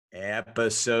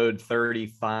Episode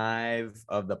 35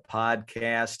 of the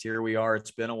podcast. Here we are.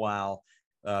 It's been a while.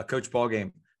 Coach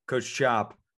Ballgame, Coach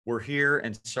Chop, we're here,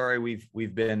 and sorry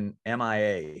we've been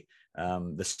MIA.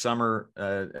 The summer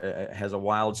has a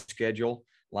wild schedule.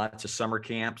 Lots of summer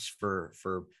camps for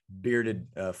bearded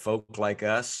folk like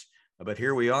us. But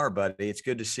here we are, buddy. It's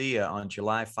good to see you on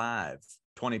July 5,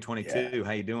 2022. Yeah.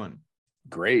 How you doing?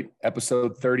 Great.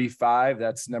 Episode 35.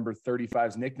 That's number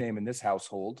 35's nickname in this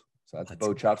household. So that's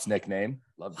Bo Chop's nickname.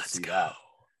 Love to see that.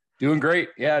 Doing great.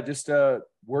 Yeah, just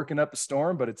working up a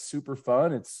storm, but it's super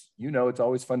fun. It's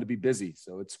always fun to be busy.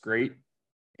 So it's great.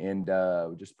 And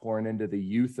just pouring into the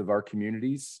youth of our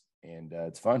communities, and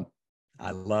it's fun.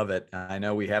 I love it. I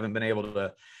know we haven't been able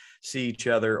to see each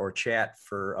other or chat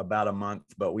for about a month,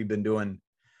 but we've been doing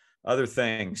other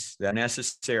things that are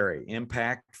necessary,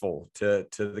 impactful to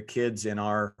the kids in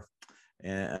our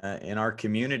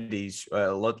communities.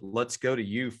 Let's go to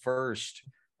you first.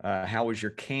 How was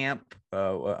your camp?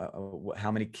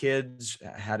 How many kids?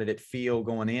 How did it feel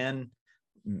going in,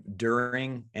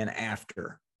 during, and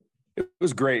after? It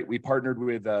was great. We partnered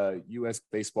with U.S.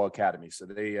 Baseball Academy, so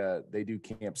they do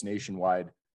camps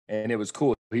nationwide, and it was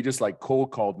cool. He just like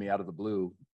cold called me out of the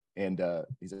blue, and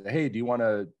he said, "Hey, do you want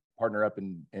to partner up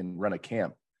and run a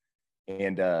camp?"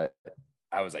 And I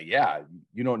was like, "Yeah,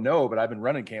 you don't know, but I've been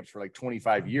running camps for like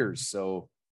 25 years, so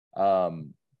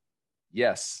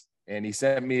yes." And he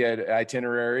sent me an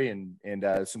itinerary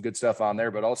and some good stuff on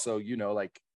there, but also,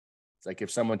 like it's like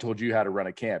if someone told you how to run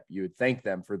a camp, you would thank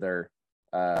them for their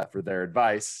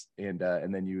advice, and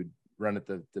then you would run it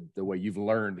the way you've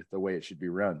learned the way it should be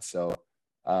run. So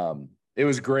it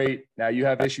was great. Now you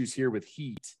have issues here with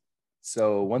heat.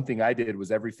 So one thing I did was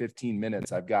every 15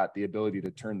 minutes, I've got the ability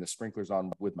to turn the sprinklers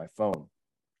on with my phone,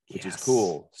 which is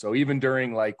cool. So even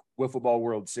during like Wiffle Ball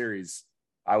World Series,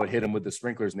 I would hit them with the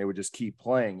sprinklers and they would just keep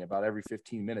playing. About every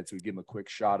 15 minutes, we'd give them a quick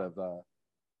shot of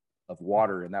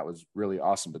water. And that was really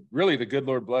awesome. But really, the good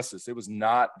Lord bless us, it was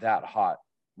not that hot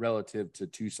relative to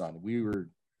Tucson. We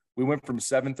went from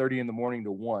 7:30 in the morning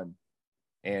to 1,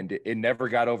 and it never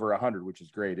got over 100, which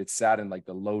is great. It sat in like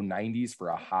the low 90s for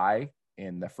a high.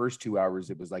 And the first 2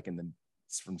 hours, it was like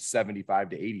from 75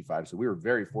 to 85. So we were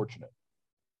very fortunate.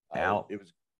 It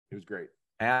was great.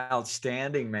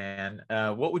 Outstanding, man.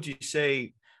 What would you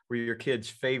say were your kids'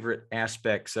 favorite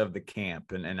aspects of the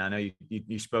camp? And I know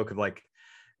you spoke of like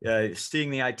seeing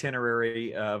the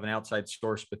itinerary of an outside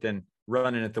source, but then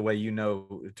running it the way you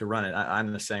know to run it.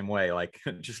 I'm the same way. Like,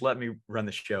 just let me run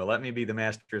the show. Let me be the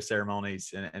master of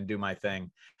ceremonies and do my thing.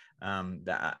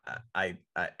 I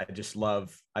just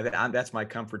love. That's my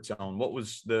comfort zone. What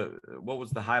was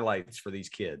the highlights for these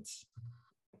kids?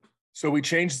 So we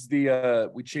changed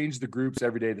the groups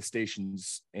every day, the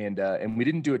stations, and we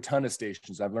didn't do a ton of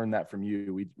stations. I've learned that from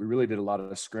you. We really did a lot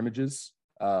of scrimmages,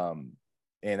 and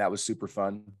that was super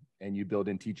fun. And you build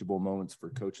in teachable moments for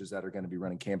coaches that are going to be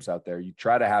running camps out there. You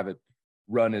try to have it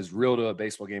run as real to a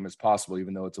baseball game as possible,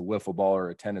 even though it's a wiffle ball or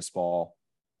a tennis ball,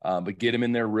 but get them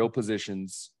in their real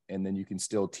positions. And then you can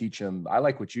still teach them. I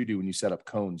like what you do when you set up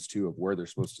cones too, of where they're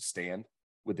supposed to stand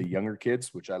with the younger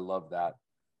kids, which I love that.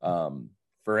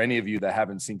 For any of you that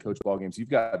haven't seen Coach Ball Games, you've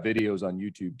got videos on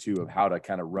YouTube too of how to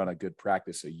kind of run a good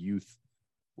practice of youth,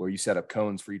 where you set up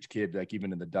cones for each kid, like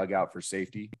even in the dugout for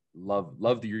safety.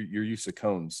 Love your use of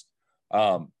cones.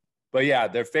 But yeah,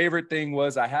 their favorite thing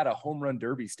was I had a home run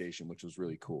derby station, which was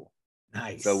really cool.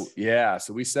 Nice. So yeah,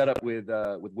 so we set up with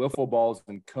wiffle balls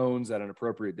and cones at an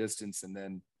appropriate distance, and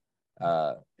then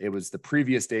it was the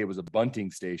previous day, it was a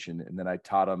bunting station, and then I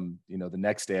taught them, the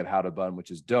next day of how to bunt, which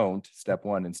is don't, step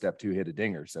 1, and step 2, hit a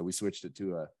dinger. So we switched it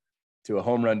to a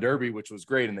home run derby, which was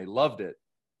great, and they loved it.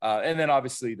 And then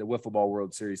obviously the Wiffle Ball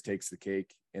World Series takes the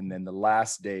cake. And then the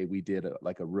last day we did a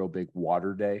real big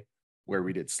water day where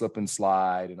we did slip and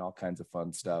slide and all kinds of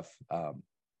fun stuff.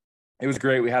 It was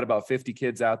great. We had about 50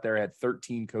 kids out there, had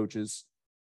 13 coaches,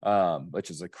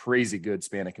 which is a crazy good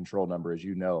span of control number, as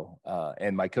you know.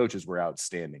 And my coaches were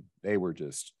outstanding. They were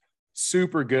just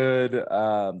super good.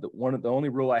 The only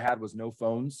rule I had was no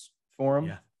phones for them.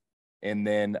 Yeah. And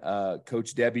then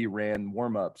Coach Debbie ran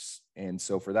warm-ups. And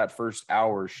so for that first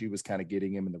hour, she was kind of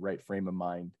getting him in the right frame of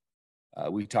mind.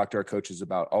 We talked to our coaches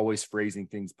about always phrasing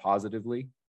things positively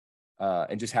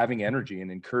and just having energy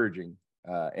and encouraging.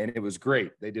 And it was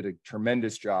great. They did a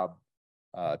tremendous job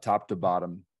top to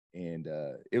bottom. And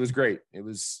it was great. It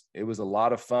was a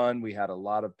lot of fun. We had a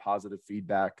lot of positive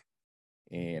feedback.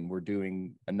 And we're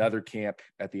doing another camp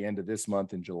at the end of this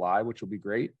month in July, which will be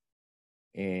great.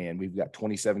 And we've got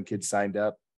 27 kids signed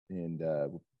up, and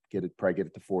we'll probably get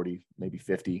it to 40, maybe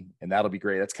 50, and that'll be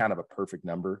great. That's kind of a perfect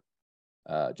number.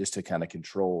 just to kind of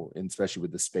control, and especially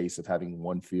with the space of having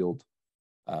one field.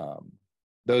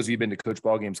 Those of you who've been to Coach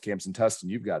Ballgame's camps in Tustin,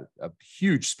 you've got a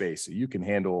huge space, so you can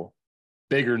handle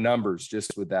bigger numbers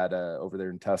just with that over there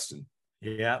in Tustin.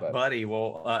 Yeah, buddy.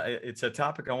 Well, it's a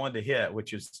topic I wanted to hit,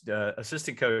 which is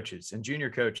assistant coaches and junior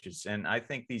coaches. And I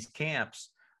think these camps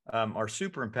are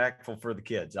super impactful for the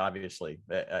kids. Obviously,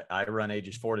 I run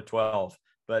ages 4 to 12,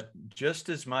 but just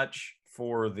as much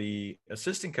for the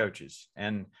assistant coaches.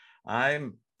 And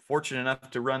I'm fortunate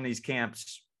enough to run these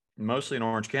camps mostly in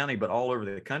Orange County, but all over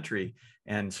the country.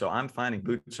 And so I'm finding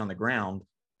boots on the ground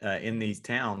in these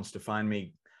towns to find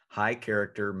me high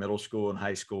character middle school and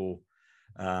high school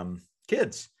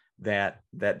kids that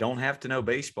don't have to know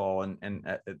baseball.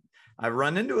 And I've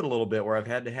run into it a little bit where I've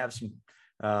had to have some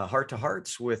heart to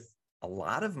hearts with a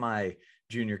lot of my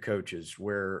junior coaches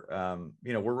where,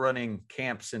 we're running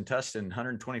camps in Tustin,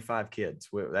 125 kids.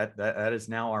 That is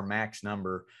now our max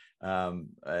number.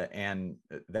 And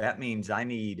that means I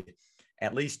need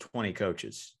at least 20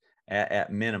 coaches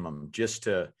at minimum, just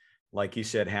to, like you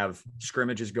said, have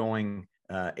scrimmages going,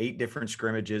 8 different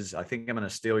scrimmages. I think I'm going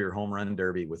to steal your home run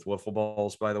derby with wiffle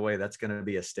balls, by the way. That's going to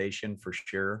be a station for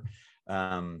sure.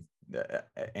 And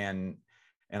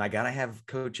I got to have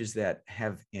coaches that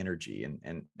have energy.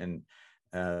 And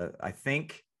I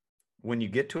think when you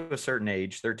get to a certain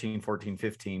age, 13, 14,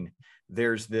 15,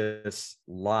 there's this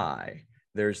lie,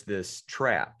 there's this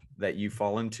trap that you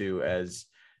fall into as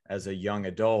a young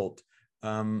adult.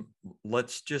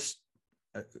 Let's just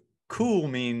cool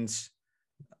means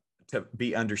to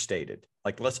be understated.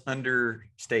 Like, let's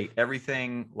understate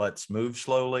everything. Let's move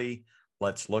slowly.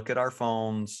 Let's look at our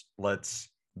phones. Let's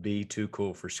be too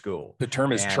cool for school. The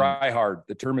term is try hard.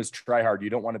 The term is try hard. You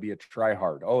don't want to be a try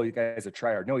hard. Oh, you guys a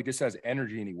try hard. No, he just has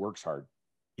energy and he works hard.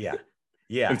 Yeah.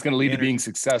 Yeah. It's going to lead to being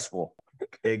successful.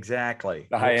 Exactly.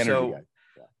 The high energy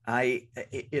guy.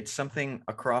 It's something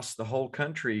across the whole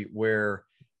country where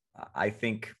I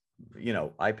think,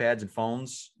 iPads and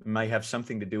phones may have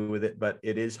something to do with it, but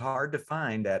it is hard to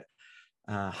find that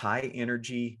high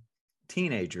energy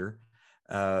teenager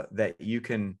that you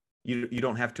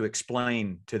don't have to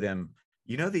explain to them.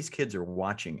 These kids are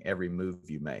watching every move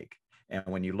you make. And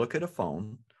when you look at a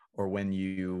phone, or when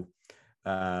you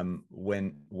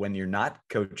when you're not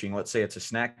coaching, let's say it's a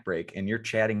snack break and you're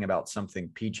chatting about something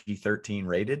PG-13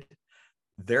 rated,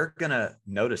 they're going to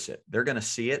notice it. They're going to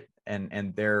see it.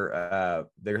 And they're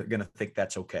going to think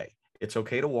that's okay. It's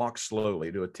okay to walk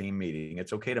slowly to a team meeting.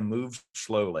 It's okay to move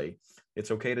slowly.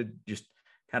 It's okay to just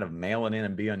kind of mail it in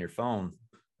and be on your phone.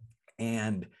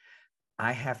 And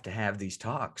I have to have these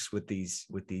talks with these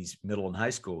middle and high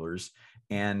schoolers.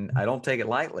 And I don't take it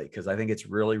lightly, because I think it's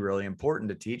really, really important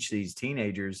to teach these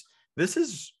teenagers, this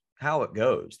is how it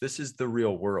goes. This is the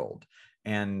real world.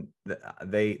 And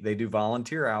they do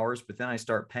volunteer hours, but then I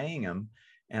start paying them.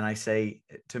 And I say,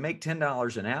 to make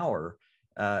 $10 an hour,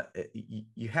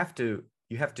 you have to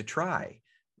try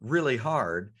really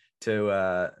hard to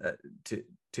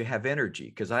have energy,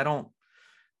 because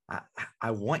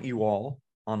I want you all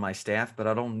on my staff, but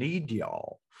I don't need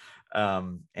y'all.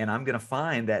 And I'm going to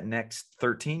find that next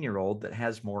 13-year-old that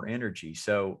has more energy.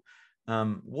 So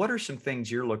what are some things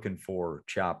you're looking for,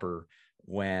 Chopper,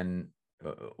 when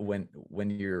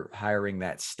you're hiring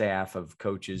that staff of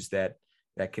coaches that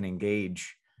can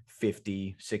engage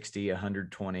 50, 60,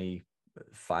 120,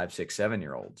 5, 6,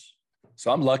 7-year-olds?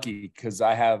 So I'm lucky because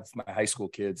I have my high school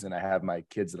kids and I have my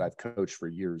kids that I've coached for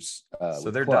years.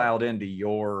 So they're dialed into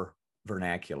your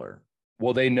vernacular.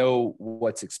 Well, they know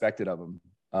what's expected of them.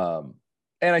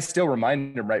 And I still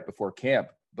remind them right before camp,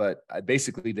 but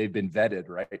basically they've been vetted,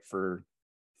 right,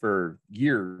 for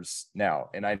years now.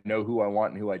 And I know who I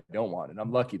want and who I don't want. And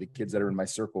I'm lucky, the kids that are in my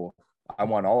circle, I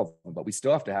want all of them, but we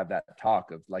still have to have that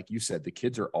talk of, like you said, the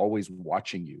kids are always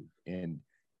watching you and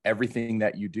everything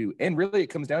that you do. And really it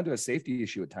comes down to a safety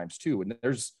issue at times too. And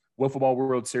there's wiffle ball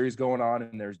World Series going on,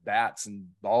 and there's bats and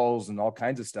balls and all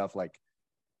kinds of stuff. Like,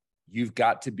 you've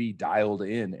got to be dialed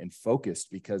in and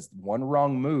focused, because one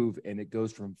wrong move and it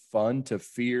goes from fun to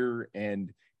fear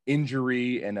and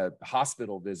injury and a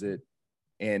hospital visit.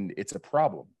 And it's a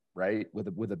problem, right? With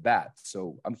a bat.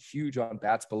 So I'm huge on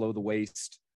bats below the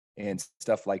waist and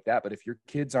stuff like that. But if your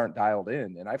kids aren't dialed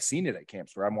in, and I've seen it at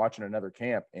camps where I'm watching another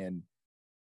camp and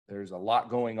there's a lot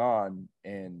going on,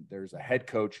 and there's a head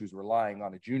coach who's relying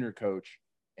on a junior coach,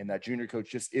 and that junior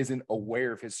coach just isn't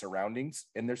aware of his surroundings,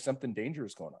 and there's something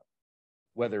dangerous going on,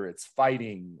 whether it's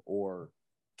fighting or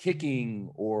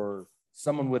kicking or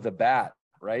someone with a bat,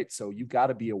 right? So you've got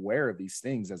to be aware of these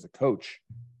things as a coach,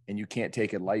 and you can't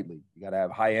take it lightly. You got to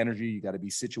have high energy. You got to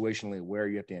be situationally aware.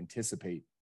 You have to anticipate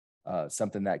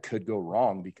something that could go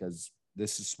wrong, because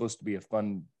this is supposed to be a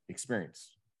fun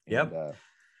experience. Yep.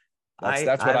 And,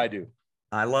 that's what I do.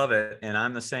 I love it. And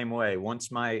I'm the same way.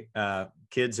 Once my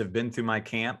kids have been through my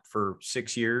camp for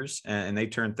 6 years and they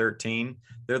turn 13,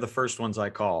 they're the first ones I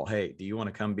call. Hey, do you want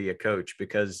to come be a coach?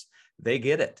 Because they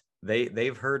get it.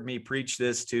 They've heard me preach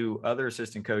this to other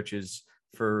assistant coaches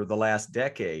for the last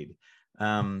decade.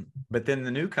 But then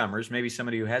the newcomers, maybe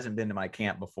somebody who hasn't been to my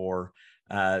camp before,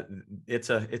 it's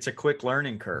a quick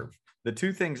learning curve. The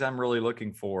two things I'm really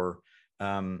looking for,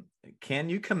 can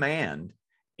you command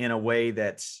in a way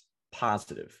that's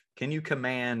positive? Can you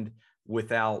command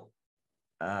without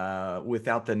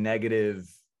the negative,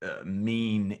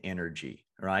 mean energy,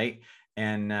 right?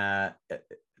 And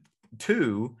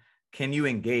two, can you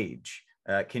engage?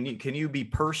 Can you be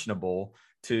personable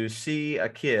to see a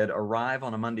kid arrive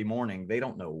on a Monday morning? They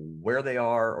don't know where they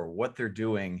are or what they're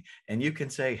doing, and you can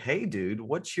say, "Hey, dude,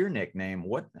 what's your nickname?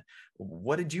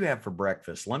 What did you have for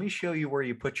breakfast? Let me show you where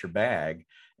you put your bag,"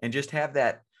 and just have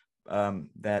that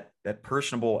that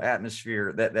personable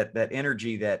atmosphere, that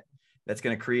energy that's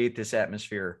going to create this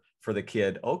atmosphere for the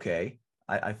kid. Okay,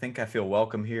 I think I feel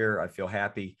welcome here. I feel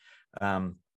happy.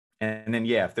 And then,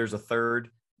 yeah, if there's a third,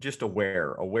 just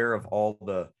aware of all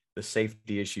the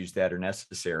safety issues that are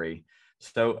necessary.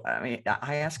 So, I mean,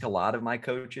 I ask a lot of my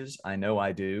coaches. I know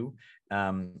I do.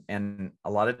 And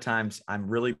a lot of times I'm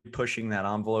really pushing that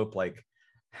envelope. Like,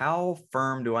 how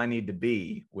firm do I need to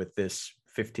be with this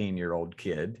 15-year-old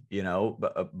kid,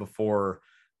 before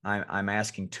I'm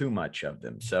asking too much of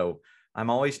them? So I'm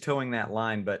always towing that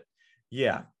line, but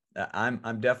yeah,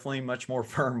 I'm definitely much more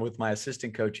firm with my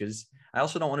assistant coaches. I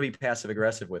also don't want to be passive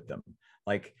aggressive with them.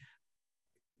 Like,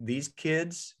 these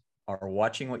kids are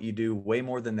watching what you do way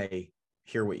more than they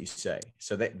hear what you say.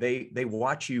 So they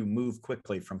watch you move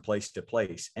quickly from place to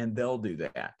place, and they'll do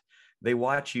that. They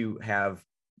watch you have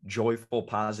joyful,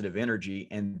 positive energy,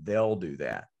 and they'll do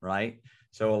that, right?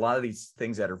 So a lot of these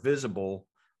things that are visible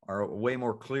are way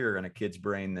more clear in a kid's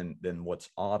brain than what's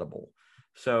audible.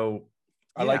 So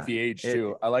I like the age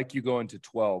too. I like you going to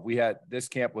 12. This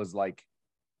camp was like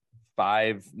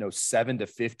 7 to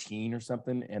 15 or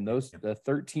something. And the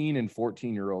 13 and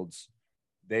 14-year-olds,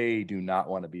 they do not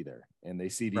want to be there. And they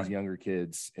see these younger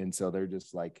kids. And so they're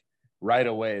just like, right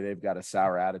away, they've got a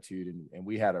sour attitude. And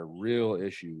we had a real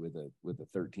issue with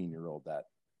a 13-year-old that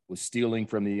was stealing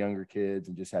from the younger kids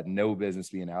and just had no business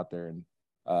being out there, and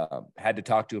had to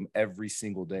talk to him every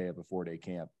single day of a 4-day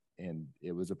camp. And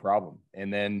it was a problem.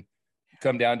 And then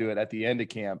come down to it at the end of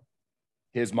camp,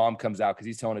 his mom comes out, because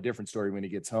he's telling a different story when he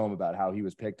gets home about how he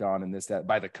was picked on and that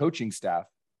by the coaching staff.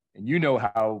 And you know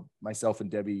how myself and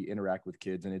Debbie interact with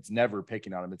kids, and it's never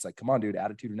picking on them. It's like, come on, dude,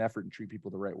 attitude and effort, and treat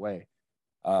people the right way.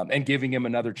 And giving him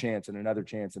another chance and another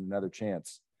chance and another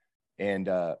chance. And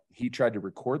he tried to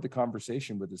record the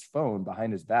conversation with his phone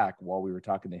behind his back while we were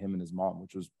talking to him and his mom,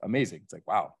 which was amazing. It's like,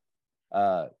 wow,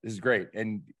 this is great.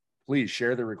 And please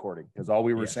share the recording, because all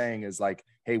we were saying is like,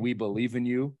 hey, we believe in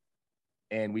you,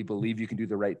 and we believe you can do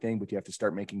the right thing, but you have to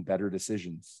start making better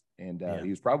decisions. And he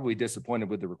was probably disappointed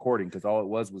with the recording, because all it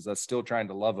was us still trying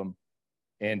to love him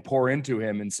and pour into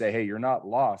him and say, hey, you're not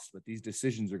lost, but these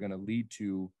decisions are going to lead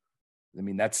to,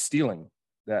 that's stealing.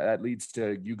 That leads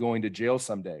to you going to jail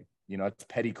someday. It's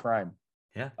petty crime.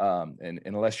 Yeah. And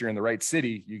unless you're in the right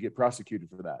city, you get prosecuted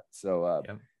for that. So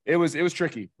it was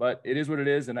tricky, but it is what it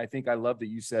is. And I think I love that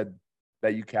you said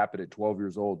that you cap it at 12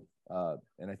 years old.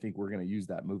 And I think we're going to use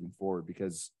that moving forward,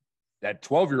 because that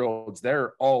 12-year-olds,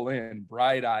 they're all in,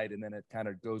 bright-eyed, and then it kind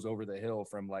of goes over the hill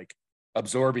from like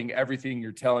absorbing everything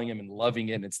you're telling them and loving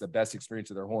it, and it's the best experience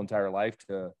of their whole entire life,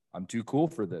 to I'm too cool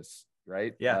for this,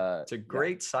 right? Yeah, it's a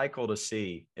great cycle to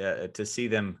see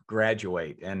them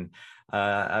graduate. And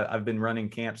I've been running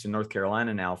camps in North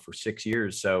Carolina now for 6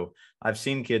 years, so I've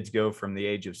seen kids go from the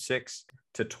age of 6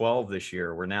 to 12 this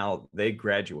year, where now they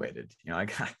graduated. I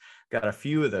got a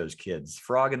few of those kids,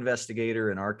 Frog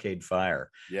Investigator and Arcade Fire,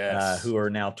 who are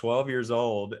now 12 years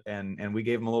old, and we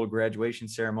gave them a little graduation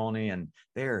ceremony, and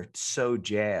they're so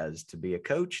jazzed to be a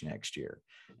coach next year.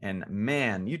 And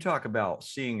man, you talk about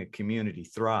seeing a community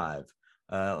thrive.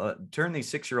 Turn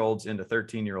these 6-year-olds into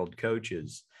 13-year-old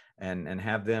coaches, and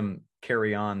have them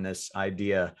carry on this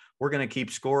idea. We're going to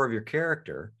keep score of your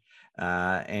character,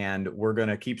 and we're going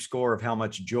to keep score of how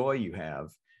much joy you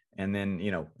have. And then,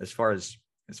 as far as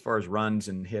runs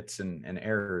and hits and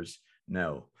errors,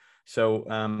 no. So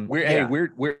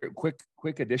we're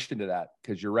quick addition to that,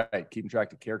 because you're right, keeping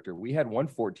track of character. We had one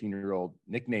 14-year-old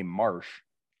nicknamed Marsh,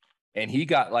 and he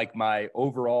got like my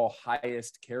overall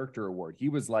highest character award. He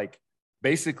was like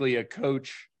basically a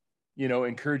coach,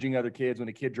 encouraging other kids. When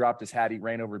a kid dropped his hat, he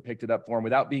ran over and picked it up for him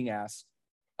without being asked.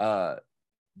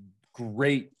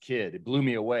 great kid. It blew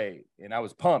me away. And I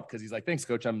was pumped because he's like, thanks,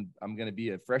 coach. I'm going to be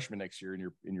a freshman next year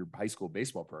in your high school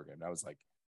baseball program. And I was like,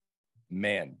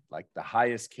 man, like the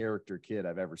highest character kid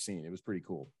I've ever seen. It was pretty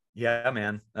cool. Yeah,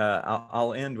 man.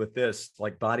 I'll end with this,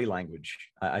 like body language.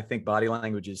 I think body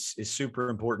language is super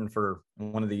important for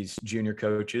one of these junior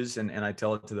coaches. And I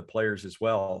tell it to the players as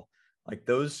well. Like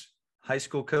those high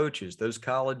school coaches, those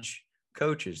college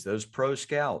coaches, those pro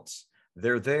scouts,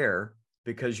 they're there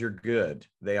because you're good.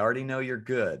 They already know you're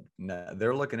good.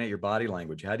 They're looking at your body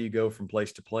language. How do you go from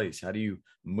place to place? How do you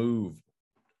move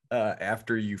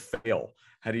after you fail?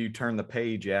 How do you turn the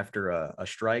page after a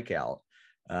strikeout?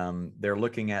 They're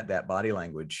looking at that body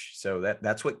language. So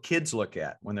that's what kids look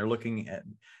at when they're looking at,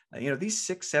 these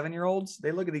 6-7-year-olds,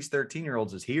 they look at these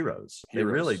 13-year-olds as heroes. They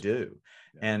really do.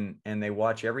 Yeah. And they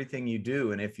watch everything you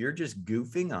do. And if you're just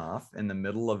goofing off in the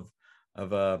middle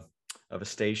of a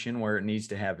station where it needs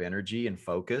to have energy and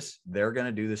focus, they're going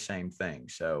to do the same thing.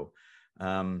 So,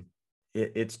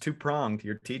 it's two-pronged.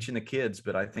 You're teaching the kids,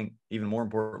 but I think even more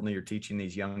importantly, you're teaching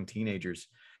these young teenagers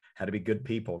how to be good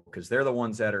people, because they're the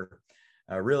ones that are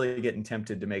really getting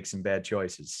tempted to make some bad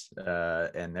choices,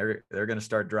 and they're going to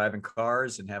start driving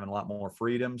cars and having a lot more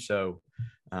freedom. So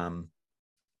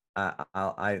I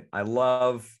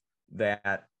love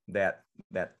that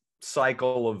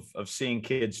cycle of seeing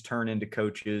kids turn into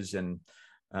coaches, and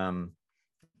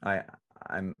I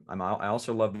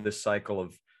also love this cycle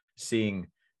of seeing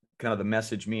kind of the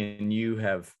message me and you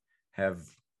have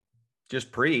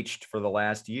just preached for the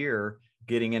last year,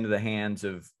 getting into the hands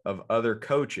of other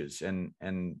coaches. And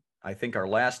I think our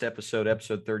last episode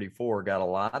 34, got a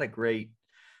lot of great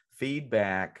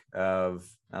feedback of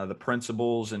the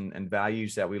principles and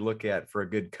values that we look at for a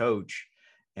good coach.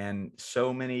 And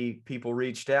so many people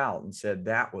reached out and said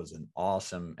that was an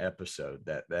awesome episode,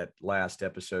 that last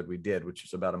episode we did, which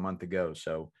was about a month ago.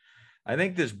 So I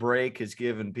think this break has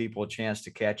given people a chance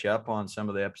to catch up on some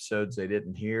of the episodes they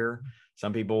didn't hear.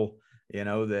 Some people,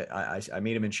 that I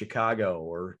meet them in Chicago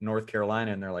or North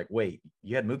Carolina, and they're like, wait,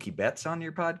 you had Mookie Betts on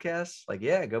your podcast? Like,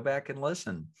 yeah, go back and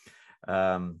listen.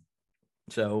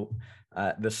 So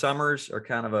the summers are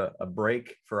kind of a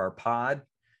break for our pod.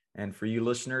 And for you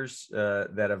listeners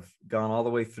that have gone all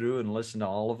the way through and listened to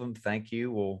all of them, thank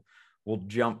you. We'll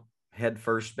jump head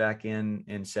first back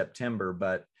in September,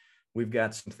 but we've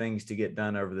got some things to get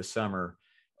done over the summer.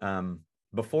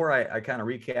 Before I kind of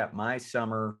recap my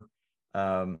summer,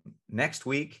 next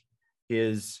week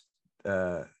is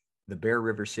the Bear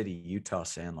River City, Utah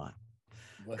Sandlot.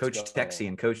 Coach Texie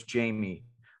and Coach Jamie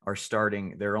are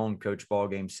starting their own Coach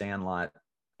Ballgame Sandlot,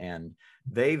 and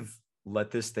they've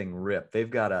let this thing rip. They've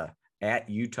got a at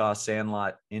Utah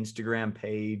Sandlot Instagram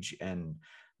page, and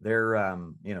they're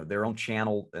their own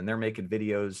channel, and they're making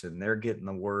videos and they're getting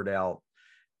the word out.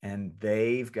 And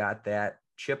they've got that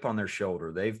chip on their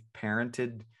shoulder. They've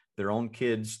parented their own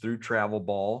kids through travel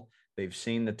ball. They've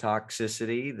seen the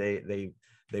toxicity.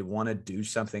 They want to do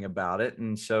something about it.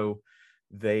 And so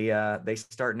they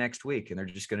start next week, and they're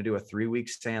just going to do a 3-week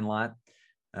Sandlot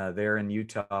there in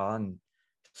Utah, and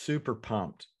super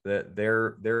pumped that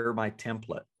they're my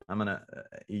template. I'm going to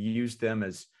use them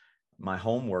as my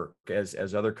homework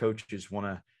as other coaches want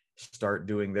to start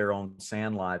doing their own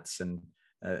Sandlots, and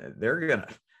they're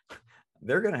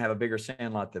going to have a bigger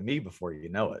Sandlot than me before you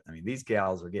know it. I mean, these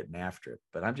gals are getting after it,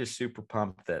 but I'm just super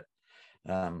pumped that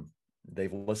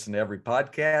they've listened to every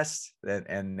podcast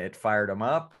and it fired them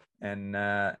up, and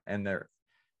they're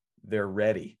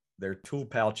ready. Their tool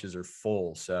pouches are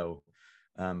full. So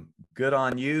good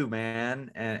on you,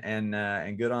 man.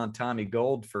 And good on Tommy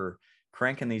Gold for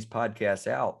cranking these podcasts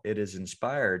out. It has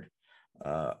inspired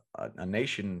a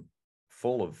nation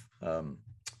full of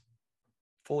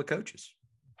coaches.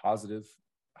 Positive,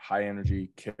 high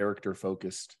energy, character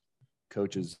focused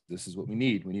coaches. This is what we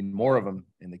need. We need more of them,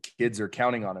 and the kids are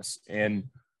counting on us. And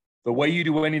the way you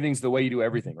do anything's the way you do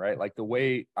everything, right? Like the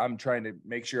way I'm trying to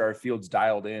make sure our field's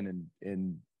dialed in,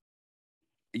 and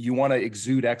you want to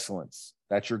exude excellence.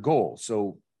 That's your goal.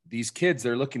 So these kids,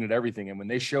 they're looking at everything. And when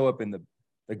they show up and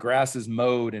the grass is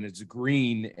mowed and it's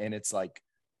green, and it's like,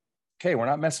 okay, we're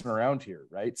not messing around here.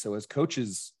 Right. So as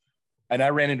coaches, and I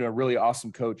ran into a really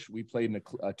awesome coach. We played in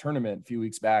a tournament a few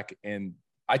weeks back, and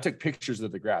I took pictures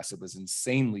of the grass. It was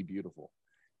insanely beautiful.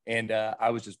 And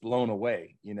I was just blown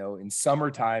away. In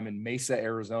summertime in Mesa,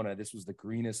 Arizona, this was the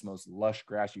greenest, most lush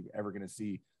grass you're ever going to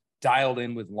see, dialed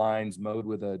in with lines, mowed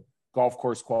with a golf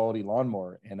course quality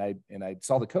lawnmower. And I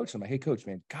saw the coach. I'm like, hey, coach,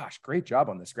 man, gosh, great job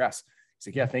on this grass. He's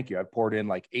like, yeah, thank you. I poured in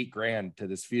like $8,000 to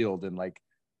this field, and like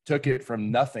took it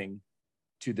from nothing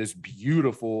to this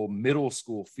beautiful middle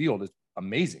school field. It's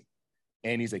amazing.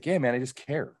 And he's like, yeah, man, I just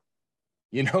care.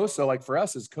 So like for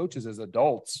us as coaches, as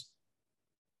adults,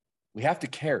 we have to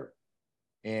care.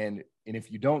 And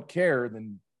if you don't care,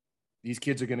 then these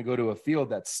kids are going to go to a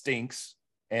field that stinks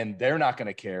and they're not going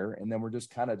to care. And then we're just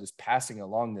kind of just passing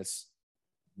along this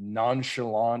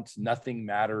nonchalant, nothing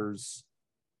matters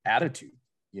attitude,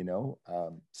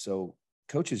 So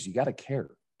coaches, you got to care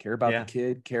about the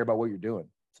kid, care about what you're doing.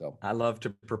 So I love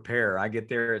to prepare. I get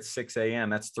there at 6 a.m.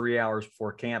 That's 3 hours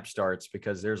before camp starts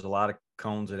because there's a lot of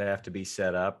cones that have to be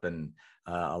set up and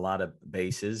a lot of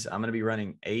bases. I'm going to be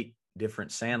running 8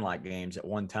 different sandlot games at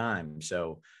one time.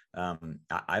 So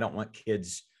I don't want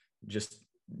kids just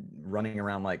running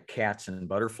around like cats and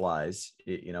butterflies.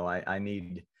 I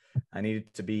need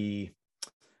it to be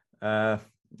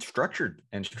structured,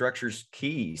 and structure's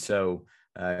key. So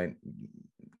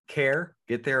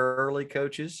get there early,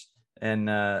 coaches, and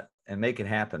make it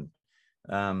happen.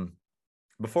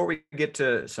 Before we get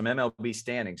to some MLB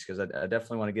standings, because I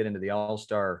definitely want to get into the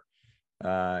All-Star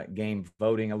game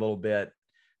voting a little bit.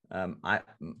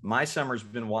 My summer's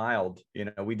been wild.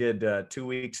 We did 2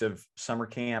 weeks of summer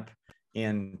camp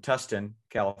in Tustin,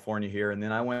 California here. And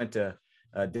then I went to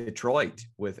Detroit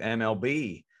with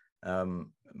MLB.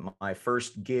 My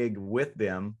first gig with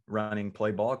them running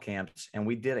play ball camps. And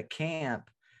we did a camp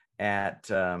at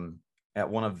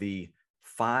one of the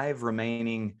 5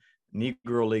 remaining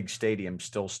Negro League stadiums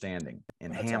still standing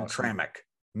in Hamtramck,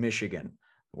 Michigan,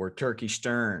 where Turkey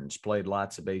Stearns played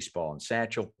lots of baseball, and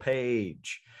Satchel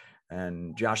Paige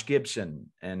and Josh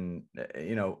Gibson, and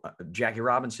Jackie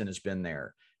Robinson has been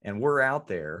there. And we're out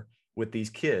there with these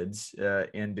kids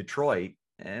in Detroit,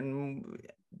 and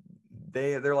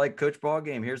they're like, "Coach,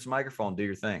 Ballgame, here's the microphone, do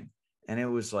your thing." And it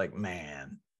was like,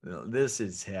 man, this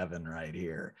is heaven right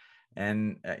here.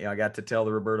 And I got to tell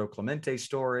the Roberto Clemente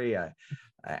story.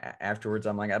 Afterwards,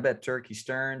 I'm like, I bet Turkey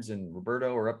Stearns and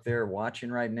Roberto are up there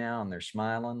watching right now, and they're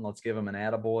smiling. Let's give them an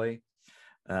attaboy.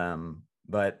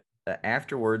 But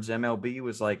afterwards, MLB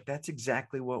was like, that's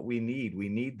exactly what we need. We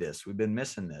need this. We've been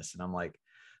missing this. And I'm like,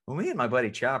 well, me and my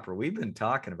buddy Chopper, we've been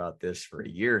talking about this for a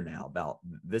year now, about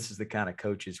this is the kind of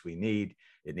coaches we need.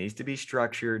 It needs to be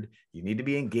structured. You need to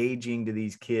be engaging to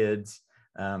these kids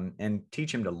and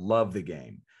teach them to love the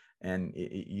game. And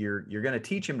you're going to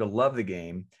teach them to love the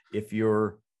game if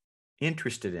you're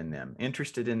interested in them,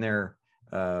 interested in their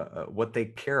what they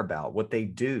care about, what they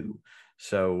do.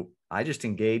 So I just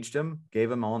engaged them, gave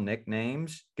them all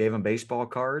nicknames, gave them baseball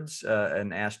cards,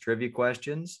 and asked trivia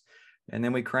questions, and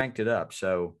then we cranked it up.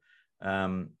 So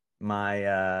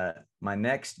my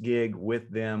next gig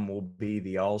with them will be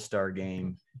the All-Star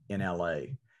game in LA,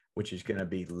 which is going to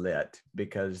be lit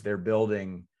because they're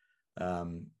building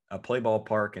a play ball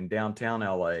park in downtown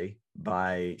LA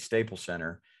by Staples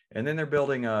Center. And then they're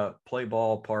building a play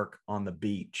ball park on the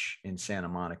beach in Santa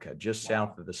Monica, just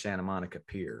south of the Santa Monica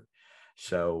Pier.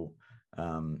 So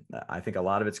I think a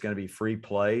lot of it's going to be free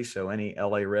play. So any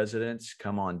LA residents,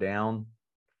 come on down.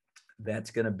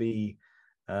 That's going to be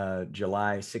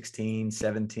July 16,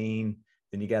 17.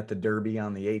 Then you got the Derby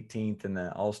on the 18th and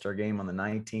the All-Star game on the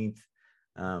 19th.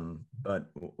 But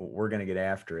we're going to get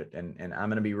after it. And I'm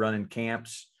going to be running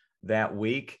camps that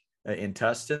week in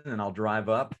Tustin, and I'll drive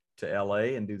up to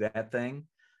LA and do that thing.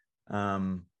 But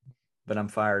I'm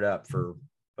fired up for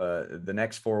the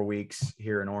next 4 weeks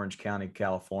here in Orange County,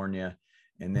 California.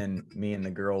 And then me and the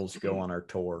girls go on our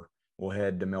tour. We'll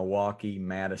head to Milwaukee,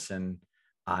 Madison,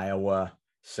 Iowa,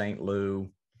 St. Louis,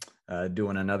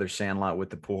 doing another Sandlot with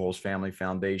the Pujols Family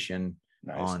Foundation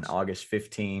on August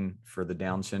 15 for the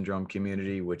Down syndrome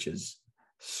community, which is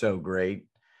so great.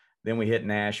 Then we hit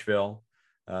Nashville,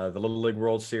 the Little League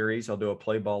World Series. I'll do a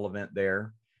play ball event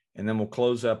there. And then we'll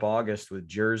close up August with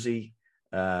Jersey,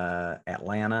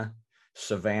 Atlanta,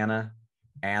 Savannah,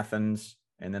 Athens,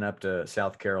 and then up to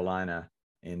South Carolina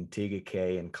in Tega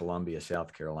Cay and Columbia,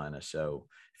 South Carolina. So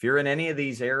if you're in any of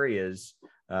these areas,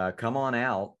 come on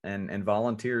out, and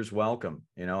volunteers welcome.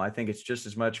 I think it's just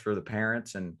as much for the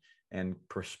parents and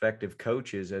prospective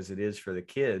coaches as it is for the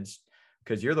kids,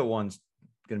 because you're the ones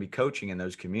going to be coaching in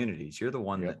those communities. You're the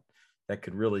one that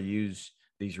could really use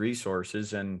these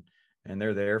resources, and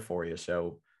they're there for you.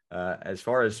 So as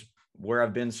far as where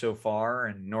I've been so far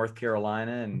in North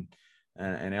Carolina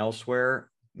and elsewhere,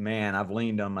 man, I've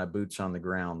leaned on my boots on the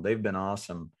ground. They've been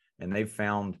awesome, and they've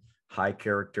found high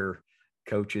character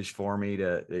coaches for me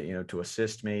to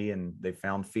assist me, and they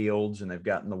found fields, and they've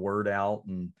gotten the word out.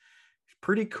 And it's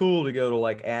pretty cool to go to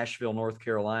like Asheville, North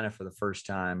Carolina for the first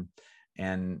time.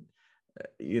 And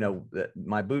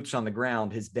my boots on the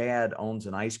ground, his dad owns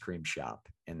an ice cream shop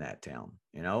in that town,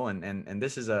 and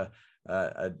this is a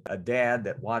dad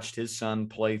that watched his son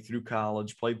play through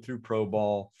college, played through pro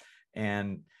ball,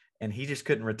 and and he just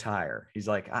couldn't retire. He's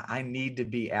like, I need to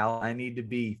be out. I need to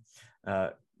be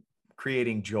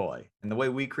creating joy. And the way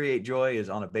we create joy is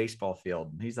on a baseball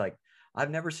field. And he's like,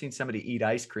 I've never seen somebody eat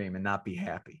ice cream and not be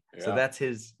happy. Yeah. So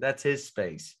that's his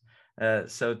space.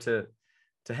 So to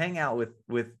hang out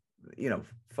with, you know,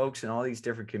 folks in all these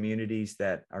different communities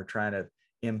that are trying to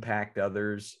impact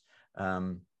others.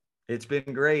 It's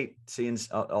been great seeing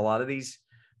a lot of these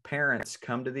parents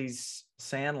come to these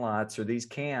sandlots or these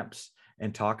camps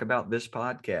and talk about this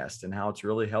podcast and how it's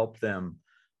really helped them.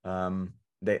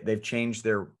 They've changed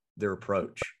their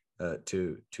approach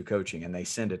to coaching, and they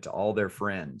send it to all their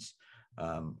friends.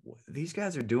 These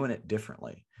guys are doing it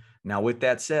differently. Now, with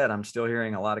that said, I'm still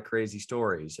hearing a lot of crazy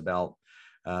stories about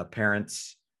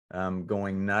parents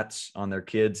going nuts on their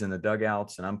kids in the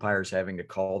dugouts and umpires having to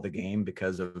call the game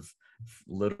because of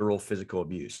literal physical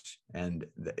abuse. And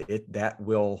I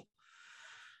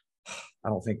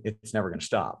don't think it's never going to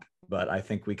stop, but I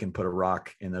think we can put a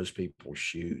rock in those people's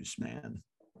shoes, man.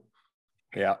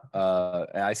 Yeah.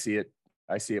 I see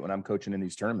it when I'm coaching in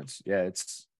these tournaments. Yeah.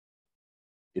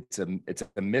 It's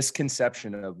a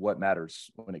misconception of what matters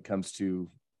when it comes to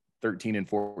 13 and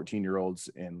 14-year-olds,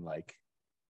 and like,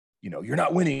 you know, you're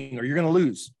not winning or you're going to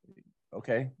lose.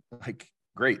 Okay. Like,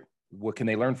 great. What can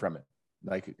they learn from it?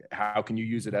 Like, how can you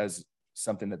use it as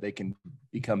something that they can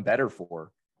become better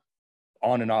for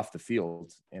on and off the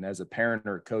field? And as a parent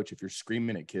or a coach, if you're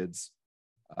screaming at kids,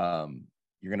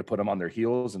 you're going to put them on their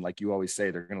heels. And like you always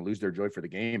say, they're going to lose their joy for the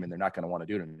game and they're not going to want to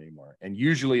do it anymore. And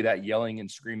usually that yelling and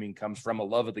screaming comes from a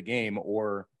love of the game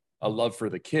or a love for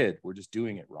the kid. We're just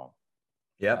doing it wrong.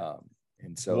 Yeah.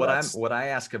 And so what I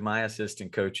ask of my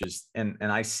assistant coaches, and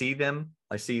I see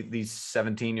these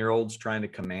 17-year-olds trying to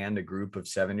command a group of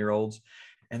 7-year-olds,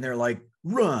 and they're like,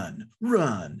 run,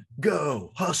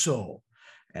 go, hustle.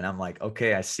 And I'm like,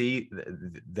 okay, I see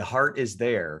the heart is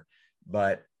there,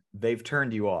 but they've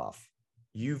turned you off.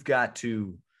 You've got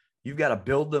to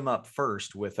build them up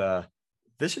first with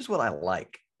this is what I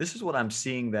like. This is what I'm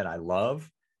seeing that I love.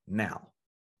 Now,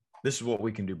 this is what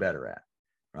we can do better at.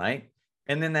 Right.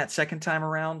 And then that second time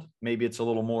around, maybe it's a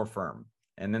little more firm.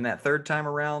 And then that third time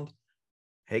around,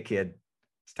 hey kid,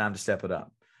 it's time to step it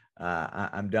up.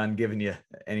 I'm done giving you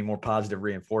any more positive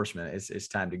reinforcement. It's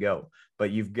time to go. But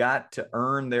you've got to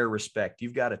earn their respect.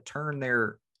 You've got to turn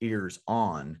their ears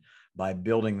on by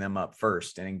building them up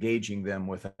first and engaging them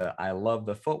with I love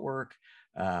the footwork.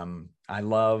 I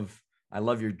love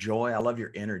your joy. I love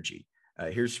your energy.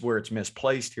 Here's where it's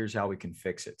misplaced. Here's how we can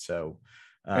fix it. So,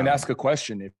 and ask a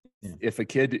question. If a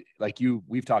kid like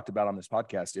we've talked about on this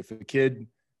podcast, if a kid,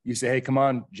 you say, hey, come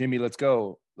on, Jimmy, let's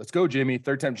go, Jimmy,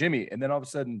 third time, Jimmy. And then all of a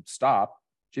sudden stop,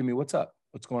 Jimmy, what's up?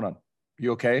 What's going on?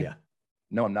 You okay? Yeah.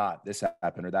 No, I'm not. This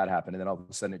happened or that happened. And then all of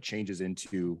a sudden it changes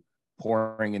into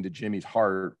pouring into Jimmy's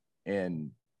heart and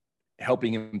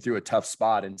helping him through a tough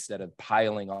spot instead of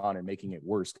piling on and making it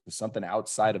worse, because something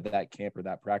outside of that camp or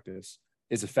that practice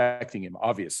is affecting him,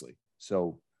 obviously.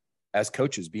 So as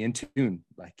coaches, be in tune.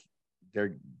 Like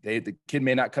the kid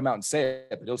may not come out and say it,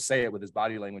 but he'll say it with his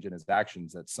body language and his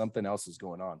actions that something else is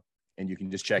going on. And you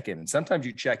can just check in. And sometimes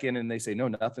you check in and they say, no,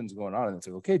 nothing's going on. And it's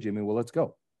like, okay, Jimmy, well, let's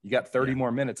go. You got 30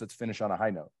 more minutes. Let's finish on a high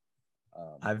note.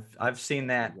 I've seen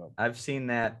that. I've seen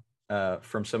that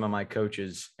from some of my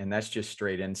coaches, and that's just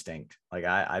straight instinct. Like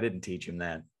I didn't teach them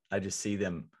that. I just see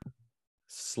them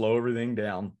slow everything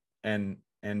down and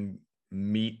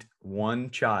meet one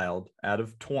child out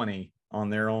of 20 on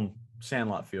their own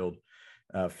sandlot field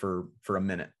for a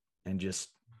minute and just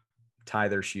tie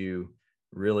their shoe,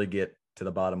 really get to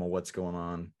the bottom of what's going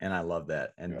on. And I love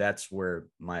that. And that's where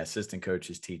my assistant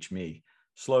coaches teach me,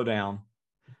 slow down,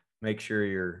 make sure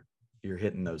you're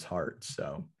hitting those hearts.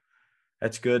 So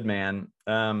that's good, man.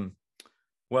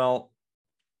 Well,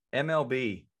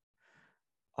 MLB,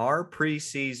 our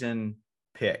preseason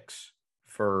picks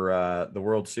for the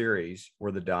World Series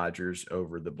were the Dodgers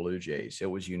over the Blue Jays. It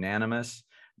was unanimous.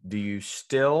 Do you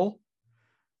still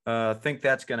think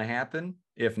that's going to happen?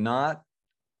 If not,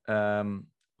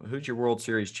 who's your World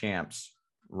Series champs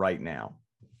right now?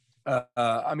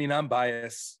 I mean, I'm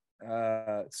biased.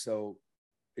 So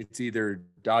it's either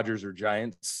Dodgers or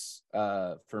Giants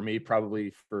for me,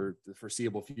 probably for the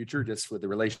foreseeable future, just with the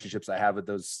relationships I have with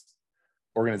those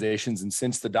organizations. And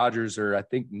since the Dodgers are, I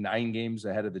think, 9 games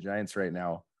ahead of the Giants right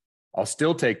now, I'll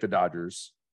still take the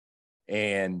Dodgers.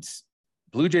 And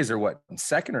Blue Jays are what,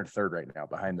 second or third right now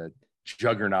behind the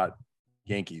juggernaut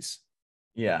Yankees?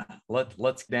 Yeah,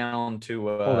 let's down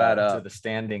to the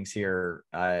standings here.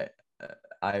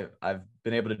 I've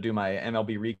been able to do my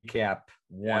MLB recap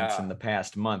once in the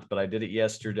past month, but I did it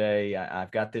yesterday.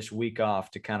 I've got this week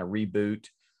off to kind of reboot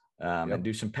and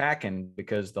do some packing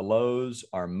because the Lows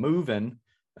are moving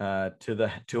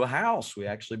to a house. We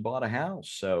actually bought a house,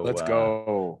 so let's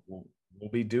go. We'll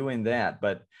be doing that.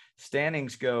 But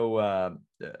standings go: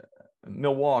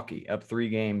 Milwaukee up 3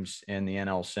 games in the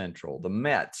NL Central. The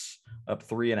Mets up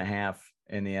 3.5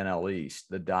 in the NL East.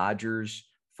 The Dodgers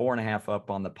 4.5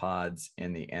 up on the Pods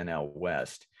in the NL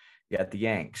West. You got the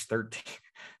Yanks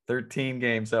 13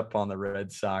 games up on the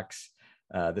Red Sox.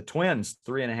 The Twins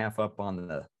 3.5 up on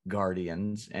the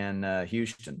Guardians, and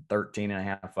Houston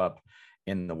 13.5 up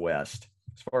in the West.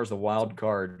 As far as the wild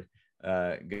card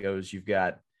goes, you've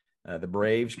got the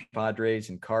Braves, Padres,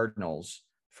 and Cardinals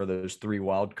for those 3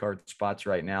 wild card spots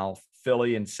right now.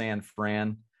 Philly and San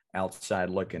Fran outside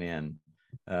looking in.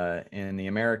 In the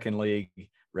American League,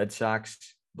 Red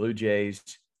Sox, Blue Jays,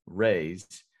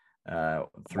 Rays, 3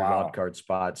 wild card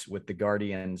spots with the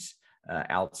Guardians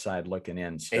outside looking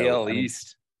in. So, AL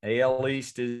East. AL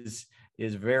East is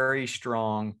very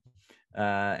strong.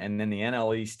 And then the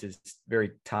NL East is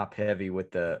very top heavy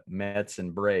with the Mets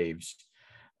and Braves.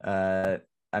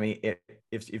 I mean,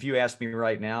 if you ask me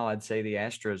right now, I'd say the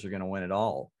Astros are going to win it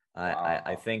all.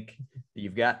 I think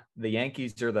you've got the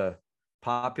Yankees are the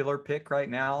popular pick right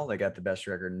now. They got the best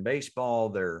record in baseball.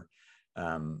 They're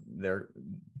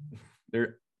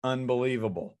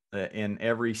unbelievable in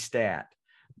every stat.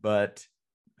 But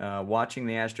watching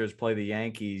the Astros play the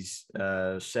Yankees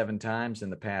 7 times in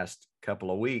the past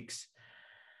couple of weeks,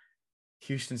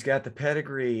 Houston's got the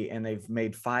pedigree, and they've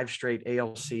made 5 straight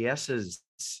ALCSs.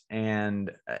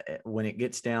 And when it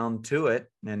gets down to it,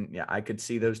 and yeah, I could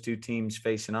see those 2 teams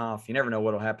facing off. You never know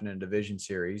what will happen in a division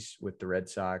series with the Red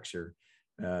Sox or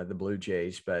the Blue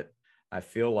Jays, but I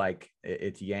feel like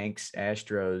it's Yanks,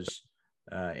 Astros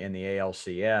in the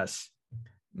ALCS.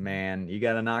 Man, you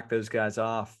got to knock those guys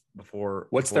off before.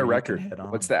 What's their record?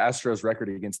 What's the Astros record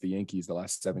against the Yankees the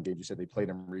last 7 games? You said they played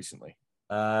them recently.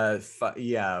 I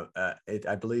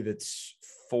believe it's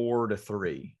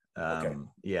 4-3. Okay.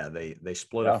 Yeah, they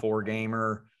split a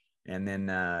 4-gamer, and then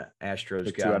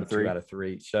Astros got 2 out of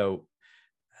 3. So,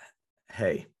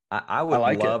 hey, I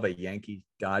would love a Yankee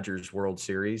Dodgers World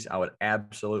Series. I would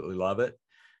absolutely love it.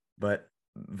 But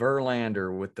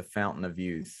Verlander with the fountain of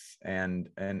youth and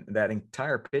that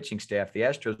entire pitching staff, the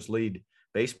Astros lead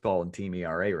baseball in team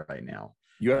ERA right now.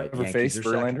 You ever faced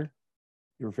Verlander?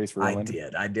 You ever faced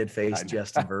Verlander? I did face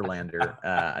Justin Verlander.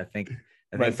 I think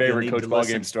my favorite coach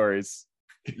ballgame stories.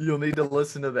 You'll need to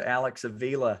listen to the Alex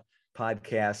Avila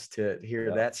podcast to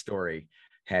hear that story.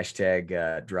 #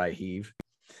 dry heave.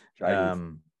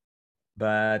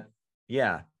 But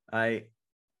yeah, I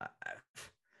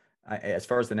as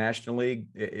far as the National League,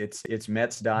 it's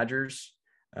Mets, Dodgers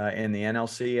in the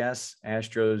NLCS,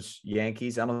 Astros,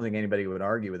 Yankees. I don't think anybody would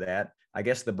argue with that. I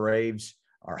guess the Braves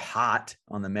are hot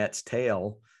on the Mets'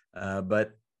 tail,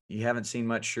 but you haven't seen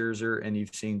much Scherzer, and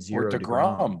you've seen 0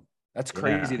 DeGrom. That's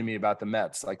crazy to me about the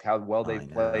Mets, like how well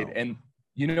they've played. And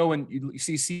when you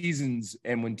see seasons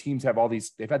and when teams have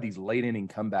they've had these late inning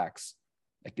comebacks,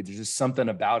 like there's just something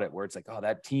about it where it's like, oh,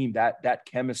 that team, that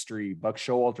chemistry, Buck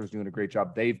Showalter's doing a great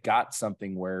job. They've got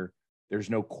something where there's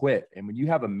no quit. And when you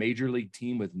have a major league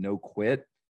team with no quit,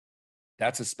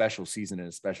 that's a special season and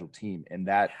a special team. And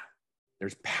that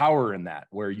there's power in that,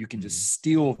 where you can just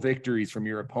steal victories from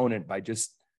your opponent by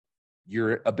just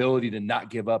your ability to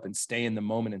not give up and stay in the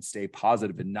moment and stay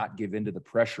positive and not give into the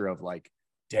pressure of like,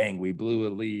 dang, we blew a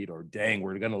lead, or dang,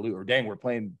 we're going to lose, or dang,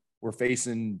 we're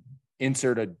facing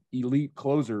insert a elite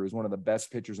closer who's one of the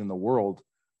best pitchers in the world,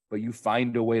 but you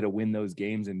find a way to win those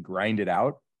games and grind it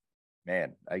out.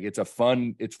 Man, like it's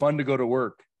fun to go to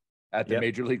work at the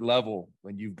major league level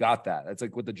when you've got that. That's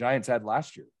like what the Giants had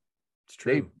last year. It's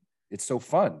true. It's so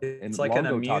fun. It's like an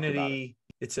immunity.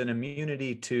 It's an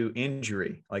immunity to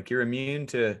injury. Like you're immune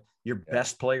to your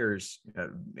best players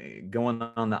going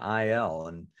on the IL.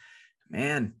 And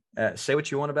man, say what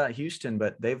you want about Houston,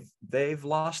 but they've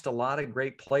lost a lot of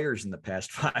great players in the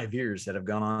past 5 years that have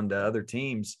gone on to other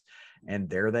teams, and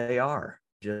there they are,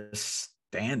 just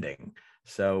standing.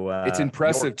 So it's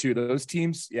impressive too. Those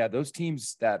teams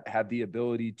that have the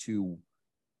ability to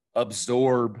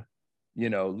absorb,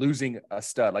 losing a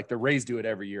stud, like the Rays do it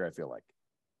every year. I feel like,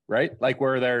 right? Like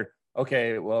where they're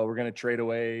okay, well, we're going to trade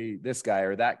away this guy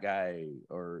or that guy,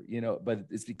 or but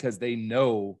it's because they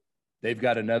know they've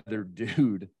got another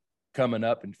dude coming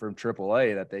up and from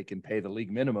AAA that they can pay the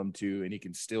league minimum to, and he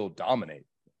can still dominate.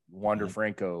 Wander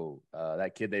Franco,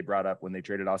 that kid they brought up when they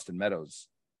traded Austin Meadows,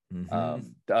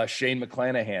 Shane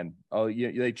McClanahan. Oh,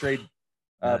 yeah, they trade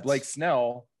Blake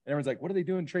Snell, and everyone's like, "What are they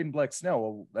doing trading Blake Snell?"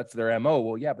 Well, that's their MO.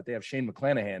 Well, yeah, but they have Shane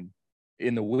McClanahan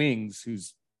in the wings,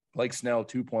 who's Blake Snell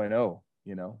 2.0.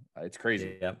 It's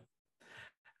crazy. Yeah.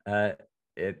 Uh,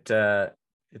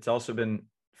 it's also been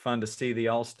fun to see the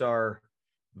All-Star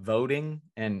voting,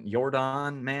 and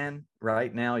Jordan, man,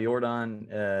 right now Jordan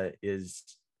is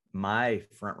my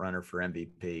front runner for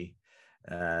MVP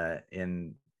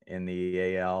in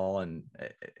the AL, and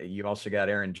you also got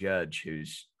Aaron Judge,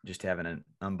 who's just having an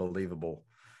unbelievable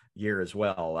year as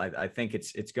well. I think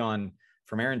it's gone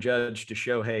from Aaron Judge to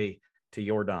Shohei to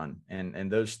Jordan,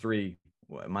 and those three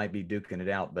might be duking it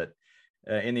out. But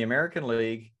in the American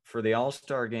League for the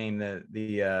All-Star game,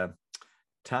 the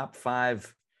top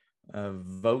five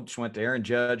votes went to Aaron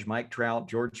Judge, Mike Trout,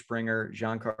 George Springer,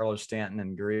 Giancarlo Stanton,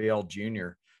 and Gurriel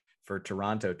Jr. for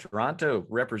Toronto. Toronto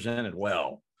represented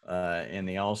well in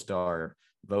the All-Star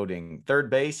voting. Third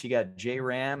base, you got J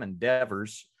Ram and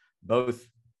Devers, both,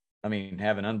 I mean,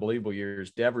 having unbelievable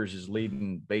years. Devers is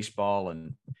leading baseball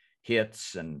and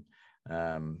hits, and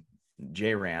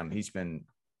J Ram, he's been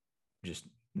just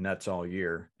nuts all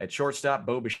year. At shortstop,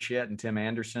 Bo Bichette and Tim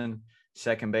Anderson.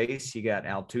 Second base, you got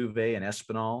Altuve and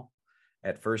Espinal.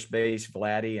 At first base,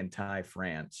 Vladdy and Ty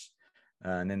France.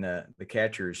 And then the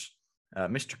catchers,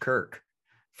 Mr. Kirk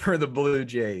for the Blue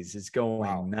Jays is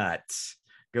going nuts.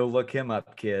 Go look him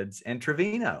up, kids. And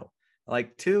Trevino,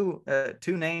 like two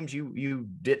names you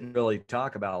didn't really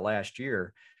talk about last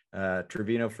year.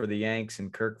 Trevino for the Yanks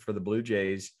and Kirk for the Blue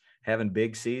Jays, having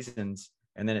big seasons.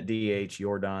 And then at DH,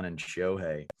 Jordan and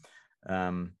Shohei.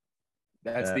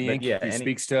 That's the Yankees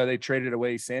speaks to. They traded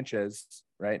away Sanchez,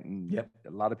 right? And a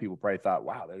lot of people probably thought,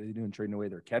 wow, they're doing trading away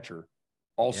their catcher,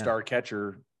 all-star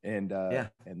catcher, and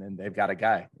then they've got a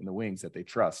guy in the wings that they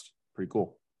trust. Pretty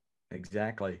cool.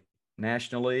 Exactly.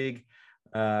 National League,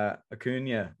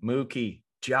 Acuna, Mookie,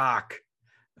 Jock,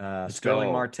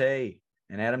 Sterling Marte,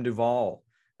 and Adam Duvall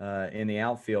in the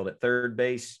outfield. At third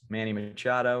base, Manny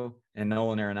Machado and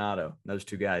Nolan Arenado. Those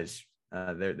two guys,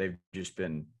 they've just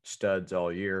been studs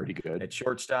all year. Pretty good. At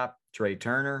shortstop, Trey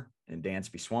Turner and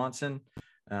Dansby Swanson.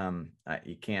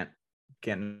 You can't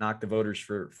knock the voters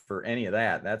for any of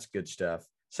that. That's good stuff.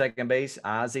 Second base,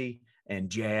 Ozzie and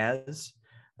Jazz,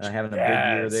 having a big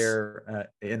year there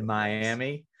in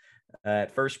Miami.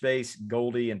 At first base,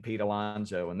 Goldie and Pete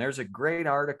Alonso. And there's a great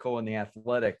article in The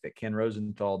Athletic that Ken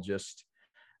Rosenthal just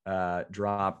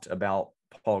dropped about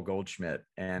Paul Goldschmidt,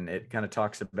 and it kind of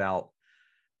talks about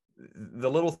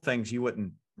the little things you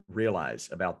wouldn't realize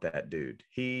about that dude.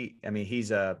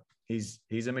 He's a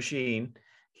machine.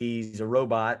 He's a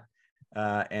robot.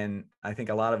 And I think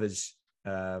a lot of his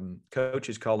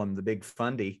coaches call him the big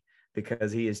fundy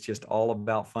because he is just all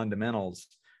about fundamentals,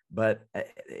 but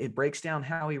it breaks down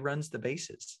how he runs the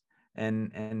bases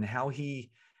and how he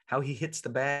hits the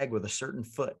bag with a certain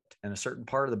foot and a certain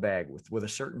part of the bag with a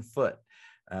certain foot,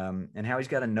 and how he's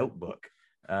got a notebook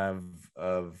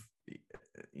of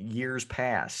years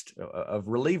past of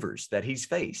relievers that he's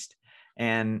faced,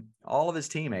 and all of his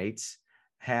teammates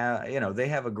they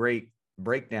have a great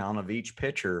breakdown of each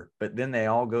pitcher, but then they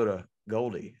all go to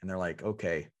Goldie and they're like,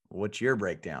 okay, what's your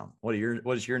breakdown? What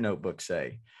does your notebook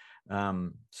say?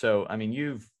 So, I mean,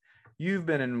 you've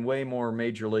been in way more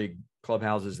major league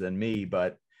clubhouses than me,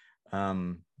 but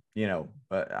I'm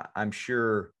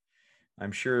sure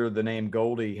the name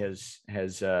Goldie has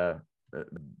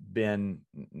been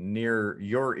near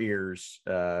your ears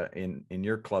in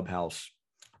your clubhouse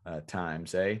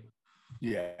times, eh?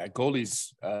 Yeah,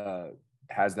 Goldie's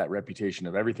has that reputation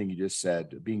of everything you just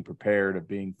said, of being prepared, of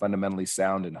being fundamentally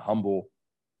sound and humble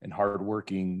and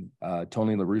hardworking.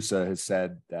 Tony La Russa has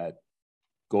said that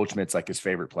Goldschmidt's like his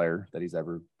favorite player that he's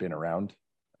ever been around.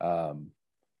 And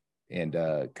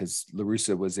because La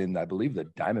Russa was in, I believe, the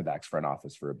Diamondbacks front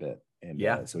office for a bit.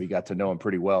 And so he got to know him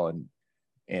pretty well. And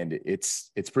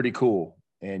it's pretty cool.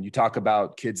 And you talk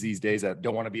about kids these days that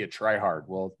don't want to be a tryhard.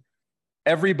 Well,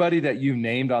 everybody that you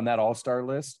named on that all-star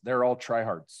list, they're all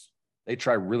tryhards. They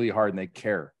try really hard and they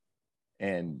care,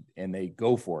 and they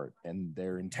go for it, and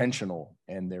they're intentional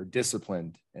and they're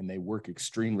disciplined and they work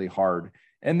extremely hard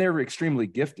and they're extremely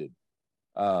gifted.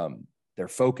 They're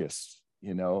focused,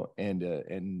 and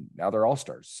now they're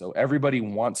all-stars. So everybody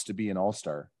wants to be an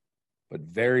all-star, but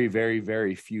very, very,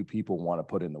 very few people want to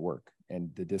put in the work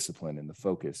and the discipline and the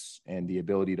focus and the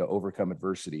ability to overcome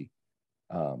adversity.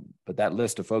 But that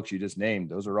list of folks you just named,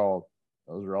 those are all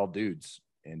dudes.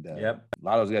 And a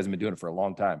lot of those guys have been doing it for a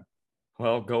long time.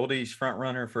 Well, Goldie's front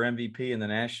runner for MVP in the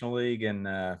National League,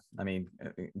 and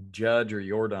Judge or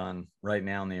Jordan right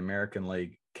now in the American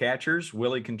League. Catchers,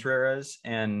 Willie Contreras,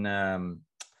 and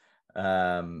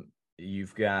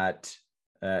you've got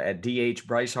at DH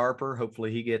Bryce Harper.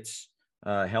 Hopefully he gets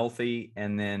healthy,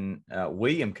 and then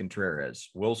William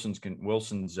Contreras, Wilson's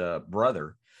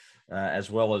brother, as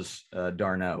well as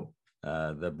d'Arnaud,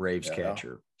 the Braves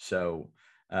catcher. So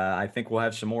I think we'll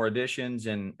have some more additions,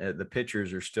 and the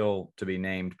pitchers are still to be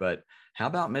named. But how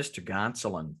about Mr.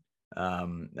 Gonsolin?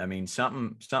 I mean,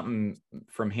 something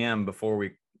from him before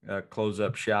we close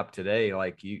up shop today.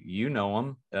 Like you know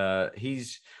him.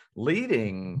 He's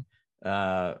leading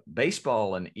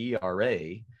baseball and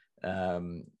ERA.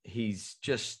 He's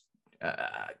just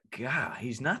God,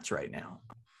 he's nuts right now.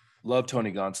 Love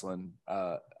Tony Gonsolin.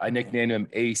 I nicknamed him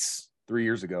Ace 3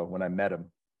 years ago when I met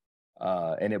him.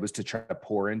 And it was to try to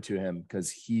pour into him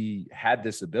because he had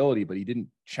this ability, but he didn't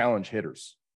challenge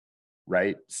hitters.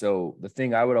 Right. So the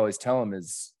thing I would always tell him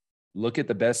is look at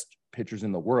the best pitchers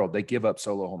in the world. They give up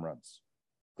solo home runs.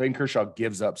 Clayton Kershaw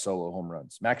gives up solo home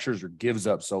runs. Max Scherzer gives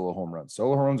up solo home runs.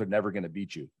 Solo home runs are never going to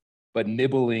beat you, but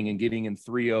nibbling and getting in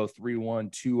 3-0,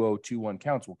 3-1, 2-0, 2-1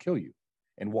 counts will kill you.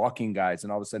 And walking guys,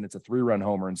 and all of a sudden it's a 3-run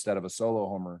homer instead of a solo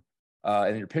homer.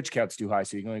 And your pitch count's too high,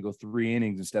 so you can only go 3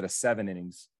 innings instead of 7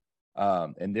 innings.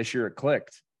 And this year it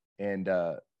clicked. And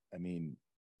I mean,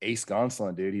 Ace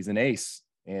Gonsolin, dude, he's an ace.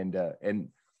 And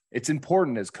it's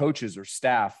important as coaches or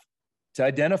staff to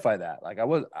identify that. Like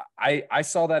I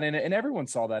saw that in it, and everyone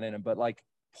saw that in him, but like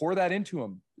pour that into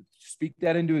him, speak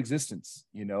that into existence,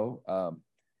 you know.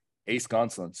 Ace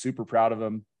Gonsolin, super proud of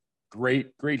him.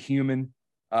 Great human.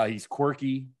 He's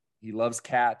quirky. He loves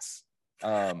cats.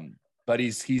 But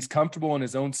he's comfortable in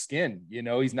his own skin. You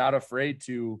know, he's not afraid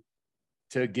to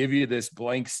give you this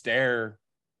blank stare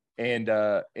and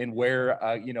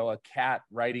wear you know, a cat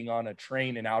riding on a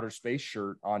train in outer space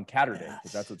shirt on Catterday,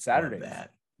 because that's what Saturday is.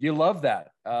 You love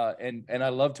that. And I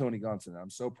love Tony Gonsolin.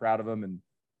 I'm so proud of him. And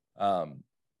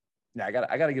yeah, I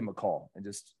gotta give him a call and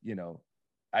just, you know,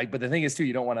 but the thing is too,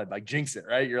 you don't want to like jinx it,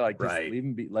 right? You're like, just leave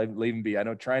him be, leave him be. I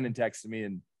know Trinan texted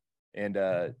me and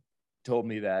told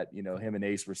me that, you know, him and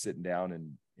Ace were sitting down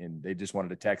and they just wanted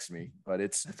to text me, but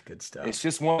that's good stuff. It's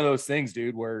just one of those things,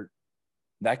 dude, where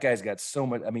that guy's got so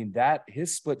much. I mean,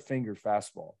 his split finger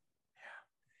fastball.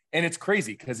 Yeah. And it's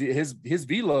crazy because his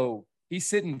velo, he's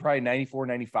sitting probably 94,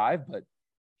 95, but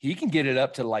he can get it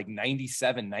up to like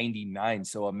 97, 99.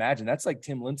 So imagine that's like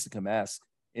Tim Lincecum-esque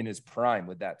in his prime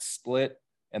with that split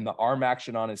and the arm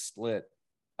action on his split.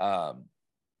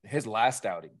 His last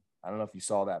outing, I don't know if you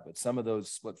saw that, but some of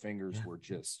those split fingers were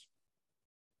just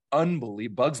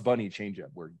unbelievable. Bugs Bunny changeup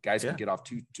where guys can get off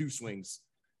two swings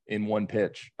in one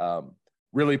pitch.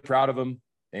 Really proud of him,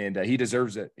 and he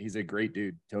deserves it. He's a great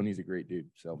dude. Tony's a great dude.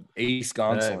 So Ace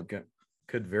Gonsolin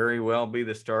could very well be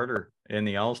the starter in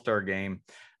the All-Star game.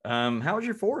 How was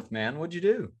your fourth, man? What'd you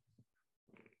do?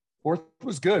 Fourth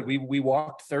was good. We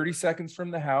walked 30 seconds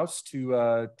from the house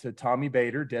to Tommy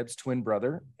Bader, Deb's twin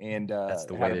brother, and that's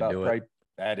the way to do it.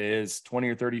 That is 20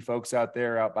 or 30 folks out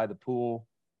there out by the pool.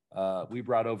 We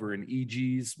brought over an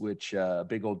EG's, which a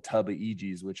big old tub of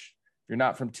EG's, which if you're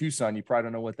not from Tucson, you probably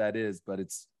don't know what that is, but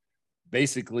it's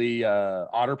basically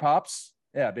Otter Pops.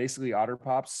 Yeah, basically Otter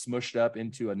Pops smushed up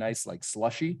into a nice like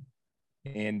slushy.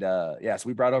 And so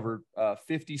we brought over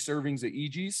 50 servings of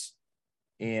EG's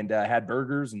and had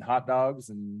burgers and hot dogs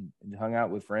and hung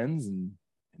out with friends. And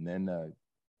then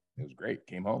it was great.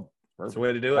 Came home. That's the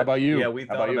way to do it. How about you? Yeah, we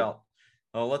thought about,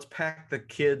 let's pack the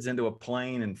kids into a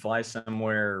plane and fly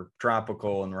somewhere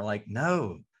tropical. And we're like,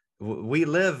 no, we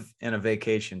live in a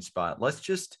vacation spot. Let's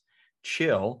just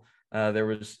chill. There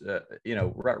was,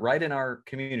 right in our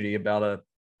community, about a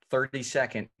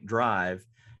 30-second drive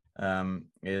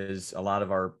is a lot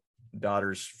of our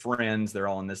daughter's friends. They're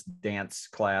all in this dance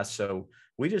class. So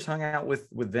we just hung out with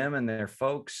them and their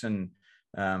folks and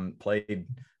played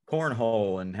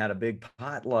cornhole and had a big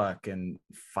potluck and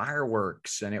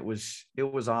fireworks. And it was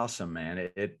awesome, man.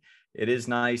 It is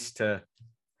nice to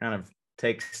kind of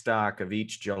take stock of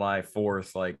each July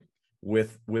 4th, like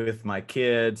with my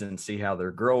kids and see how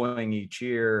they're growing each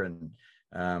year. And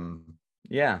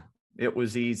it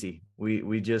was easy.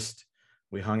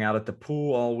 We hung out at the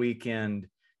pool all weekend,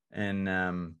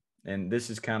 and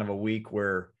this is kind of a week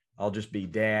where I'll just be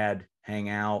dad, hang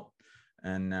out,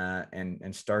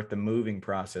 and start the moving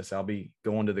process. I'll be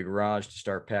going to the garage to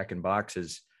start packing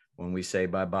boxes when we say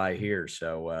bye-bye here.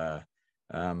 So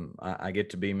I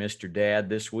get to be Mr. Dad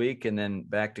this week, and then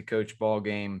back to coach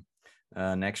Ballgame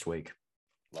next week.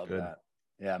 Love that.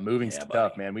 Yeah, moving's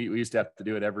tough, man. We used to have to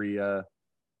do it every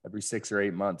 6 or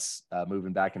 8 months,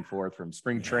 moving back and forth from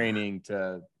spring training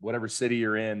to whatever city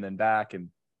you're in, then back. And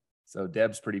so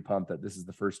Deb's pretty pumped that this is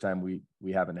the first time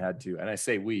we haven't had to. And I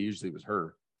say usually it was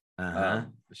her. But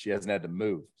she hasn't had to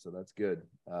move, so that's good.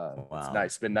 Wow. It's nice.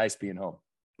 It's been nice being home.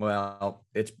 Well,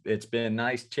 it's been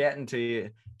nice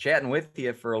chatting with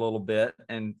you for a little bit,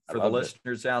 and for the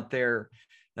listeners out there,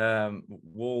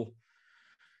 we'll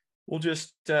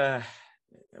just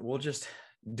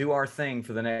do our thing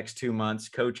for the next 2 months,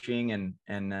 coaching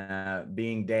and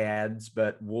being dads,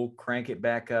 but we'll crank it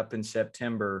back up in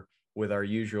September with our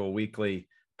usual weekly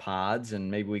pods,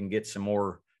 and maybe we can get some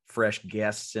more fresh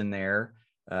guests in there.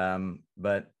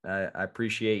 But I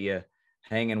appreciate you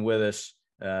hanging with us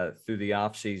through the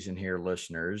off season here,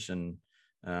 listeners. And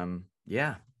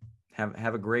yeah,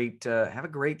 have a great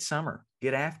summer.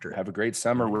 Get after it. Have a great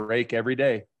summer. Rake every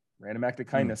day. Random act of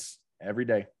kindness every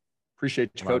day. Appreciate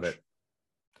you, Love Coach. it.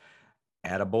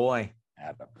 Attaboy.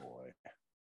 Attaboy.